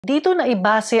Dito na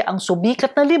ibase ang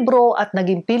sumikat na libro at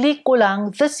naging pelikulang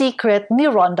The Secret ni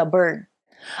Rhonda Byrne.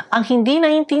 Ang hindi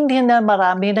naintindihan na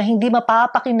marami na hindi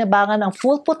mapapakinabangan ang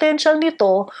full potential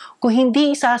nito kung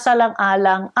hindi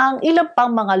isasalang-alang ang ilang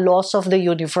pang mga laws of the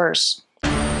universe.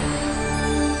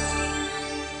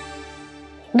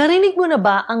 Narinig mo na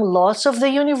ba ang laws of the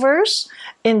universe?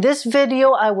 In this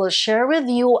video, I will share with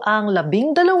you ang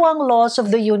 12 laws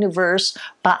of the universe,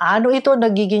 paano ito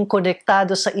nagiging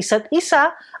konektado sa isa't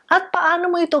isa, at paano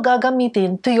mo ito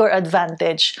gagamitin to your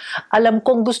advantage. Alam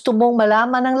kong gusto mong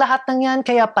malaman ang lahat ng yan,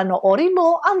 kaya panoorin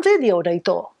mo ang video na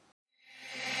ito.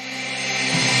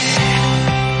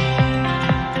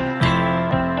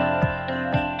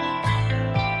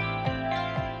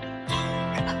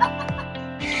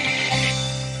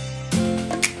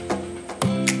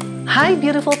 Hi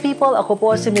beautiful people! Ako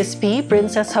po si Miss P,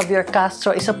 Princess Javier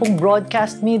Castro, isa pong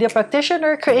broadcast media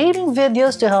practitioner creating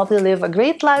videos to help you live a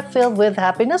great life filled with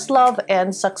happiness, love, and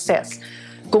success.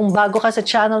 Kung bago ka sa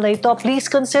channel na ito, please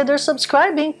consider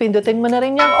subscribing. Pindutin mo na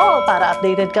rin yung all para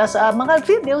updated ka sa mga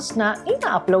videos na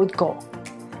ina-upload ko.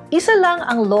 Isa lang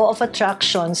ang law of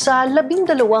attraction sa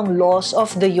 12 laws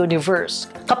of the universe.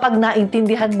 Kapag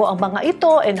naintindihan mo ang mga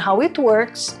ito and how it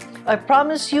works, I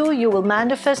promise you, you will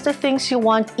manifest the things you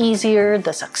want easier,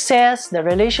 the success, the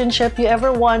relationship you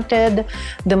ever wanted,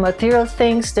 the material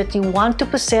things that you want to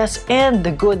possess, and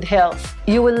the good health.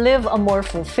 You will live a more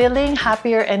fulfilling,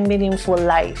 happier, and meaningful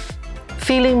life.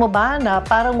 Feeling mo ba na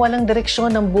parang walang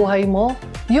direksyon ng buhay mo?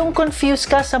 Yung confused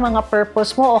ka sa mga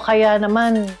purpose mo o kaya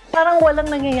naman parang walang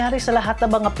nangyayari sa lahat ng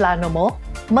mga plano mo?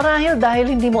 Marahil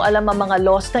dahil hindi mo alam ang mga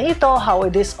laws na ito, how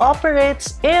this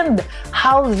operates, and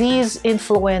how these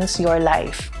influence your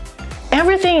life.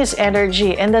 Everything is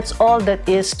energy, and that's all that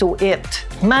is to it.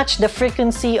 Match the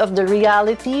frequency of the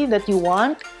reality that you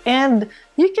want, and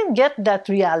you can get that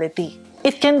reality.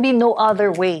 It can be no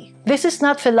other way. This is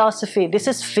not philosophy, this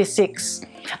is physics.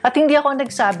 At hindi ako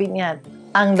nagsabi niyan.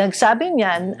 Ang nagsabi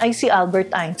niyan ay si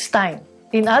Albert Einstein.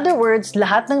 In other words,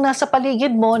 lahat ng nasa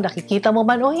paligid mo, nakikita mo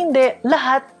man o hindi,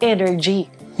 lahat energy.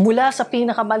 Mula sa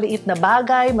pinakamaliit na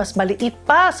bagay, mas maliit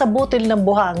pa sa butil ng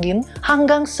buhangin,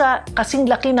 hanggang sa kasing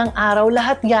laki ng araw,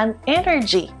 lahat yan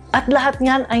energy. At lahat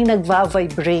yan ay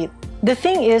nagva-vibrate. The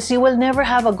thing is, you will never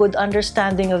have a good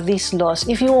understanding of these laws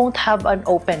if you won't have an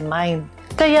open mind.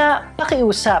 Kaya,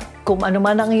 pakiusap. Kung ano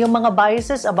man ang iyong mga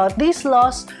biases about these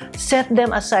laws, set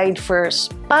them aside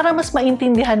first para mas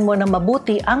maintindihan mo na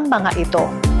mabuti ang mga ito.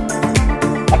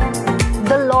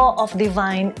 The law of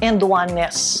divine and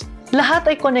oneness. Lahat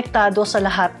ay konektado sa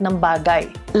lahat ng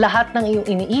bagay. Lahat ng iyong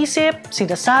iniisip,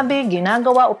 sinasabi,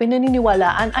 ginagawa o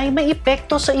pinaniniwalaan ay may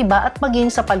epekto sa iba at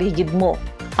maging sa paligid mo.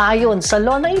 Ayon sa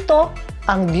law na ito,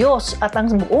 ang Diyos at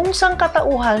ang buong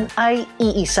sangkatauhan ay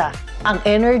iisa. Ang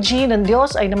energy ng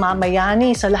Diyos ay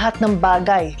namamayani sa lahat ng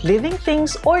bagay, living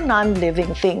things or non-living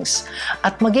things.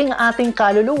 At maging ating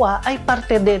kaluluwa ay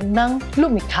parte din ng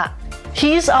lumikha.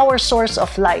 He is our source of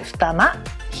life, tama?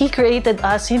 He created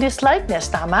us in His likeness,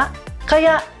 tama?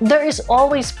 Kaya there is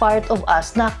always part of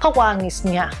us na kawangis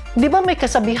niya. Di ba may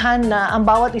kasabihan na ang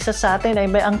bawat isa sa atin ay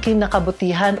may angkin na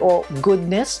kabutihan o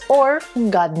goodness or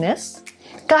godness?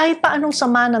 Kahit pa anong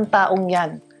sama ng taong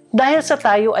yan. Dahil sa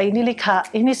tayo ay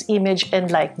nilikha in His image and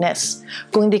likeness.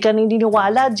 Kung hindi ka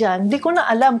naniniwala dyan, di ko na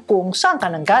alam kung saan ka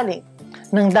nanggaling.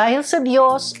 Nang dahil sa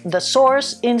Diyos, the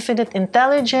Source, Infinite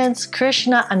Intelligence,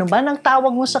 Krishna, ano man ang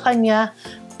tawag mo sa Kanya,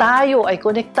 tayo ay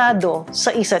konektado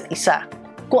sa isa't isa.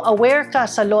 Kung aware ka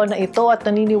sa law na ito at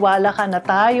naniniwala ka na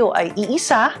tayo ay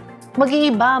iisa,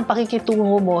 mag-iiba ang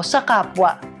pakikitungo mo sa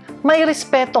kapwa. May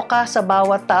respeto ka sa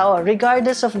bawat tao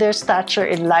regardless of their stature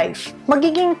in life.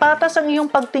 Magiging patas ang iyong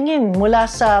pagtingin mula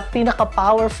sa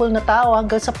pinaka-powerful na tao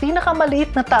hanggang sa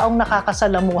pinakamaliit na taong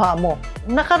nakakasalamuha mo.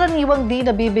 Nakaraniwang di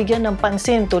nabibigyan ng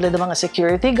pansin tulad ng mga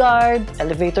security guard,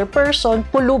 elevator person,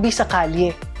 pulubi sa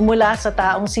kalye. Mula sa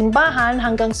taong simbahan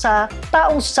hanggang sa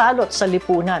taong salot sa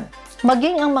lipunan.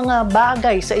 Maging ang mga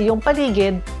bagay sa iyong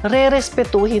paligid,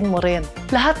 rerespetuhin mo rin.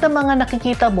 Lahat ng mga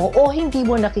nakikita mo o hindi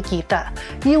mo nakikita,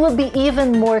 you will be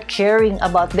even more caring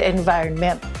about the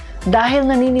environment. Dahil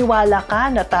naniniwala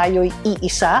ka na tayo'y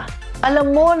iisa,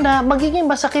 alam mo na magiging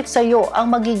masakit sa iyo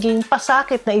ang magiging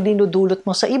pasakit na idinudulot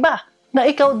mo sa iba. Na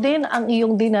ikaw din ang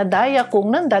iyong dinadaya kung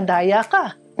nandadaya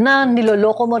ka. Na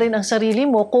niloloko mo rin ang sarili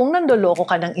mo kung nandoloko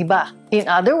ka ng iba. In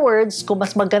other words, kung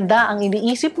mas maganda ang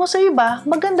iniisip mo sa iba,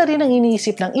 maganda rin ang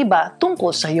iniisip ng iba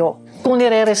tungkol sa iyo. Kung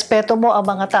nirerespeto mo ang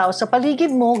mga tao sa paligid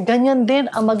mo, ganyan din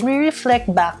ang magre-reflect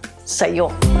back sa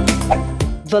iyo.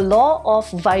 The law of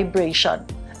vibration.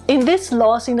 In this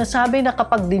law, sinasabi na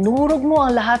kapag dinurog mo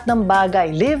ang lahat ng bagay,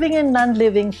 living and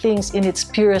non-living things in its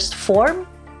purest form,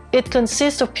 It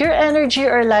consists of pure energy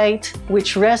or light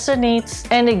which resonates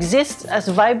and exists as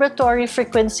vibratory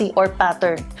frequency or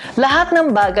pattern. Lahat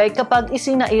ng bagay kapag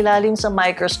isinailalim sa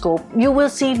microscope, you will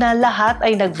see na lahat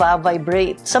ay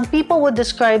nagva-vibrate. Some people would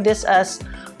describe this as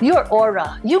your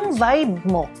aura, yung vibe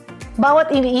mo.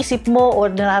 Bawat iniisip mo o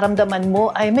nararamdaman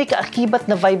mo ay may kaakibat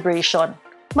na vibration.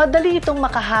 Madali itong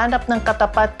makahanap ng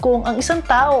katapat kung ang isang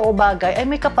tao o bagay ay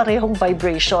may kaparehong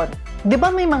vibration. Di ba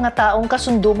may mga taong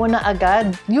kasundo mo na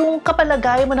agad? Yung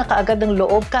kapalagayan mo na kaagad ng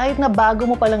loob kahit na bago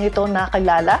mo pa lang ito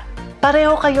nakilala?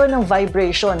 Pareho kayo ng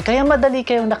vibration, kaya madali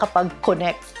kayong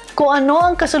nakapag-connect. Kung ano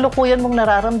ang kasalukuyan mong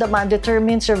nararamdaman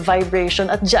determines your vibration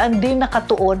at diyan din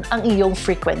nakatuon ang iyong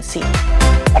frequency.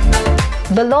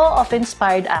 The law of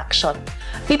inspired action.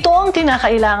 Ito ang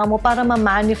kinakailangan mo para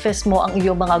ma-manifest mo ang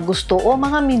iyong mga gusto o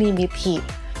mga minimithi.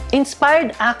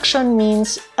 Inspired action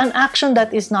means an action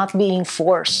that is not being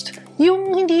forced.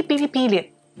 Yung hindi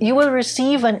pinipilit. You will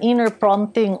receive an inner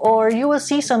prompting or you will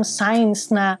see some signs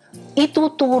na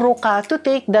ituturo ka to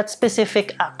take that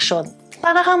specific action.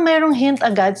 Para kang merong hint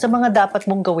agad sa mga dapat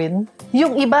mong gawin.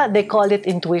 Yung iba, they call it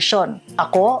intuition.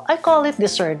 Ako, I call it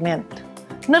discernment.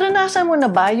 Naranasan mo na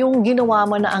ba yung ginawa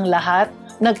mo na ang lahat?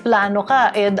 Nagplano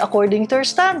ka and according to your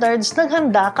standards,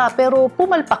 naghanda ka pero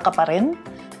pumalpak ka pa rin?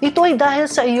 Ito ay dahil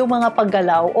sa iyong mga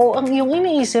paggalaw o ang iyong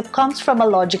iniisip comes from a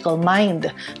logical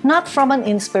mind, not from an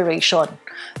inspiration.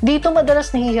 Dito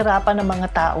madalas nahihirapan ng mga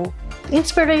tao.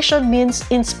 Inspiration means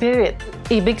in spirit.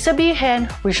 Ibig sabihin,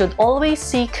 we should always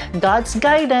seek God's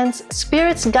guidance,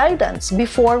 Spirit's guidance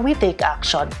before we take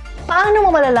action. Paano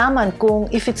mo malalaman kung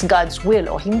if it's God's will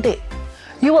o hindi?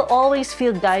 You will always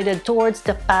feel guided towards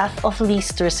the path of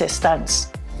least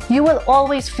resistance. You will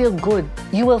always feel good.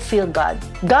 You will feel God.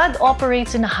 God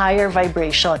operates in a higher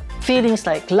vibration. Feelings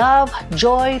like love,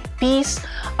 joy, peace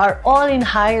are all in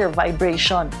higher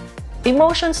vibration.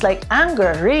 Emotions like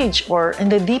anger, rage, or in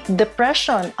the deep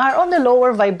depression are on the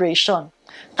lower vibration.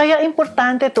 Kaya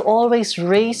importante to always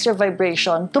raise your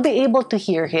vibration to be able to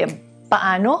hear Him.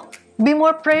 Paano? Be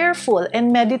more prayerful and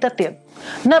meditative.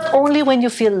 Not only when you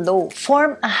feel low,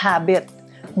 form a habit.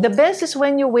 The best is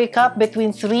when you wake up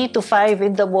between 3 to 5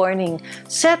 in the morning.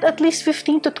 Set at least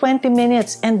 15 to 20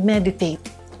 minutes and meditate.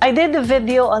 I did a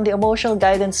video on the emotional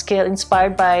guidance scale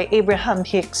inspired by Abraham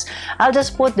Hicks. I'll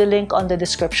just put the link on the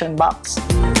description box.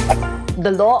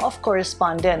 The law of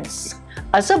correspondence.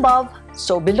 As above,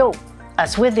 so below.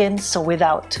 As within, so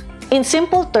without. In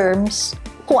simple terms,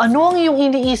 kung ano ang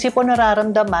iyong iniisip o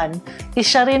nararamdaman,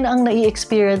 siya rin ang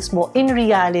nai-experience mo in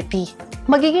reality.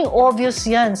 Magiging obvious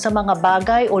yan sa mga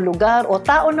bagay o lugar o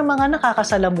tao na mga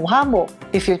nakakasalamuha mo.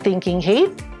 If you're thinking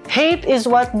hate, hate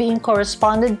is what being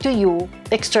corresponded to you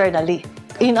externally.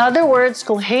 In other words,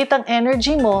 kung hate ang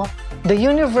energy mo, the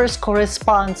universe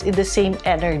corresponds in the same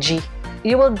energy.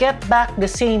 You will get back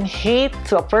the same hate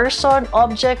to a person,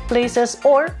 object, places,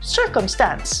 or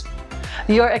circumstance.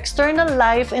 Your external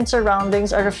life and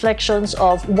surroundings are reflections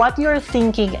of what you're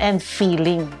thinking and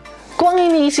feeling. Kung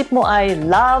ang iniisip mo ay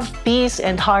love, peace,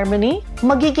 and harmony,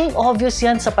 magiging obvious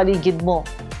yan sa paligid mo.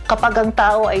 Kapag ang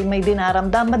tao ay may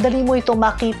dinaramdam, madali mo ito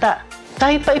makita.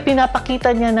 Kahit pa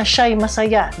ipinapakita niya na siya'y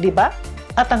masaya, di ba?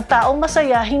 At ang taong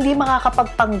masaya hindi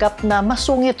makakapagpanggap na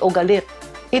masungit o galit.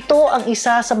 Ito ang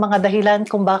isa sa mga dahilan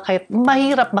kung bakit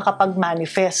mahirap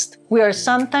makapag-manifest. We are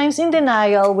sometimes in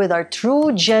denial with our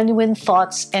true, genuine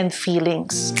thoughts and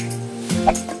feelings.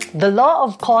 The law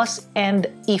of cause and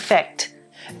effect.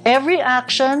 Every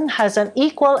action has an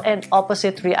equal and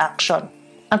opposite reaction.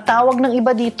 Ang tawag ng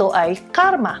iba dito ay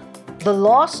karma. The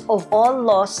loss of all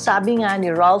laws, sabi nga ni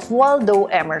Ralph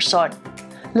Waldo Emerson.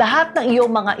 Lahat ng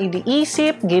iyong mga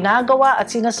iniisip, ginagawa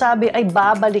at sinasabi ay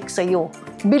babalik sa iyo.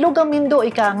 Bilog ang mundo,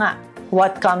 ika nga.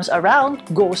 What comes around,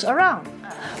 goes around.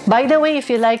 By the way, if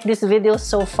you like this video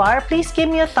so far, please give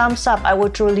me a thumbs up. I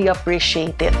would truly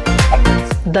appreciate it.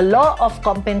 The law of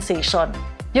compensation.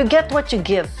 You get what you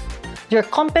give. Your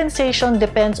compensation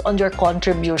depends on your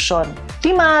contribution.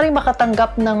 Di maaaring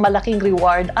makatanggap ng malaking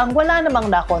reward ang wala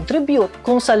namang na-contribute.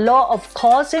 Kung sa law of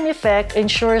cause and effect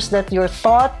ensures that your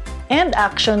thought and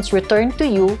actions return to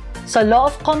you, sa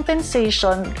law of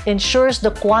compensation ensures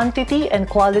the quantity and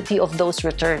quality of those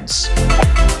returns.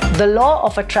 The law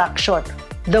of attraction,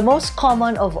 the most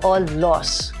common of all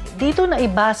laws. Dito na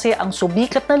ibase ang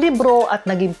sumikat na libro at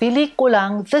naging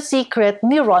pelikulang The Secret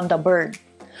ni Rhonda Byrne.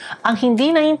 Ang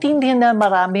hindi naintindihan na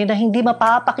marami na hindi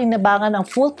mapapakinabangan ang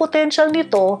full potential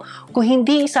nito kung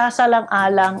hindi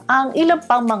isasalang-alang ang ilang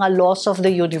pang mga laws of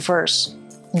the universe.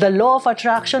 The law of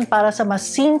attraction para sa mas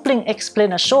simpleng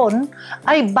eksplanasyon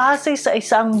ay base sa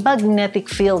isang magnetic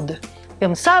field.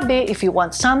 Yung sabi, if you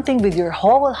want something with your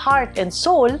whole heart and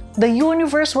soul, the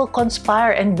universe will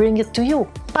conspire and bring it to you.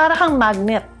 Para kang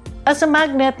magnet. As a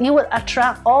magnet, you will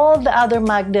attract all the other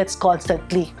magnets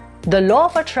constantly. The law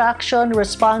of attraction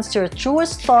responds to your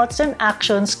truest thoughts and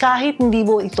actions kahit hindi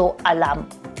mo ito alam.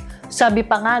 Sabi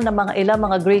pa nga ng ilang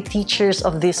mga great teachers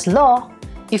of this law,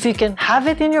 if you can have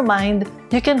it in your mind,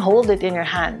 you can hold it in your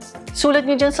hands. Sulat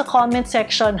niyo dyan sa comment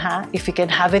section ha, if you can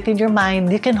have it in your mind,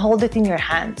 you can hold it in your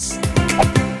hands.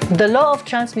 The law of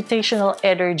transmutational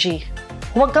energy.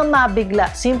 Huwag kang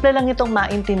mabigla, simple lang itong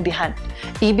maintindihan.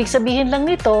 Ibig sabihin lang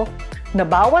nito, na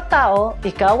bawat tao,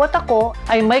 ikaw at ako,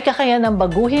 ay may kakayanang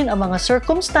baguhin ang mga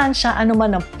sirkumstansya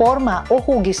anuman ang forma o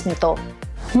hugis nito.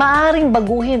 Maaring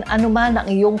baguhin anuman ang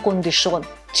iyong kondisyon.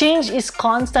 Change is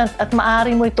constant at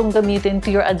maaari mo itong gamitin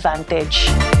to your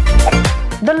advantage.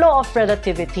 The law of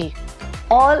relativity.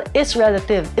 All is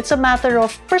relative. It's a matter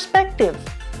of perspective.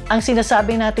 Ang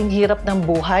sinasabi nating hirap ng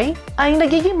buhay ay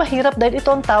nagiging mahirap dahil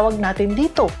ito ang tawag natin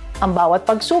dito. Ang bawat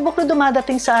pagsubok na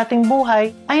dumadating sa ating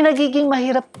buhay ay nagiging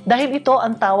mahirap dahil ito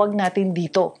ang tawag natin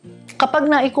dito. Kapag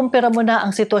naikumpira mo na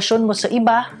ang sitwasyon mo sa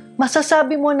iba,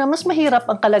 masasabi mo na mas mahirap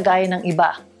ang kalagayan ng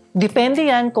iba.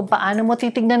 Depende yan kung paano mo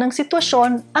titignan ang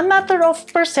sitwasyon, a matter of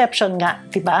perception nga,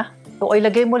 diba? O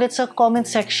ilagay mo ulit sa comment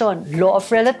section, law of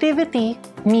relativity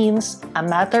means a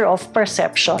matter of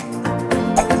perception.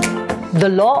 The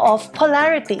law of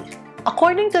polarity.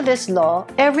 According to this law,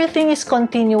 everything is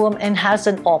continuum and has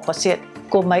an opposite.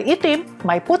 Kung may itim,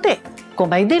 may puti. Kung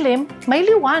may dilim, may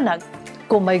liwanag.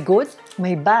 Kung may good,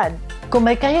 may bad. Kung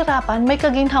may kahirapan, may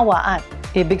kaginhawaan.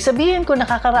 Ibig sabihin, kung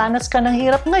nakakaranas ka ng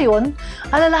hirap ngayon,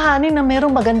 alalahanin na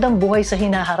mayroong magandang buhay sa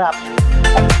hinaharap.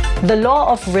 The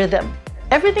law of rhythm.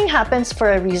 Everything happens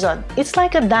for a reason. It's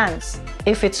like a dance.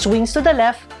 If it swings to the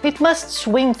left, it must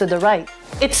swing to the right.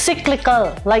 It's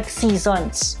cyclical, like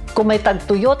seasons. Kung may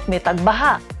tagtuyot, may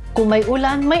tagbaha. Kung may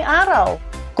ulan, may araw.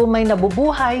 Kung may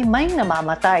nabubuhay, may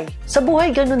namamatay. Sa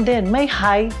buhay, ganun din. May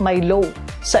high, may low.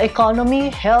 Sa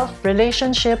economy, health,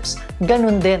 relationships,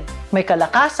 ganun din. May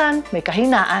kalakasan, may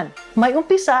kahinaan. May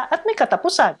umpisa at may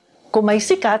katapusan. Kung may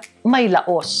sikat, may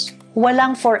laos.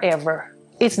 Walang forever.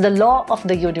 It's the law of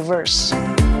the universe.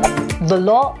 The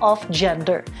law of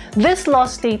gender. This law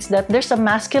states that there's a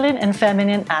masculine and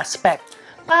feminine aspect.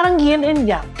 Parang yin and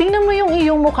yang. Tingnan mo yung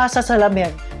iyong mukha sa salamin.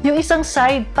 Yung isang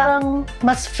side parang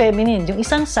mas feminine. Yung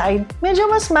isang side medyo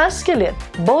mas masculine.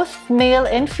 Both male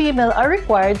and female are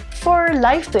required for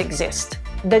life to exist.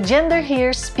 The gender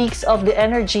here speaks of the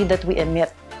energy that we emit.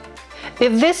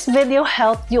 If this video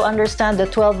helped you understand the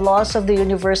 12 laws of the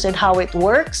universe and how it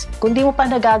works, kung di mo pa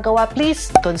nagagawa, please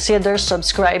consider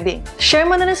subscribing. Share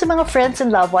mo na rin sa mga friends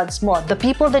and loved ones mo, the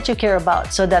people that you care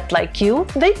about, so that like you,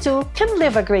 they too can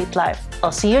live a great life. I'll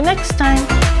see you next time!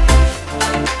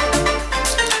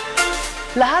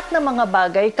 Lahat ng mga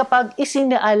bagay kapag